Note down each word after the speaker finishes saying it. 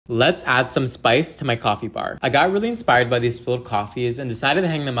Let's add some spice to my coffee bar. I got really inspired by these spilled coffees and decided to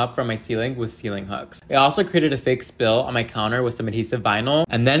hang them up from my ceiling with ceiling hooks. I also created a fake spill on my counter with some adhesive vinyl.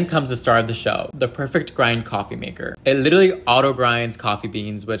 And then comes the star of the show, the Perfect Grind coffee maker. It literally auto grinds coffee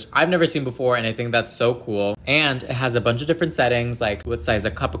beans, which I've never seen before, and I think that's so cool. And it has a bunch of different settings, like what size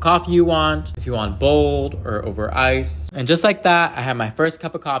of cup of coffee you want, if you want bold or over ice. And just like that, I have my first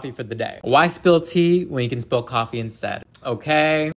cup of coffee for the day. Why spill tea when you can spill coffee instead? Okay.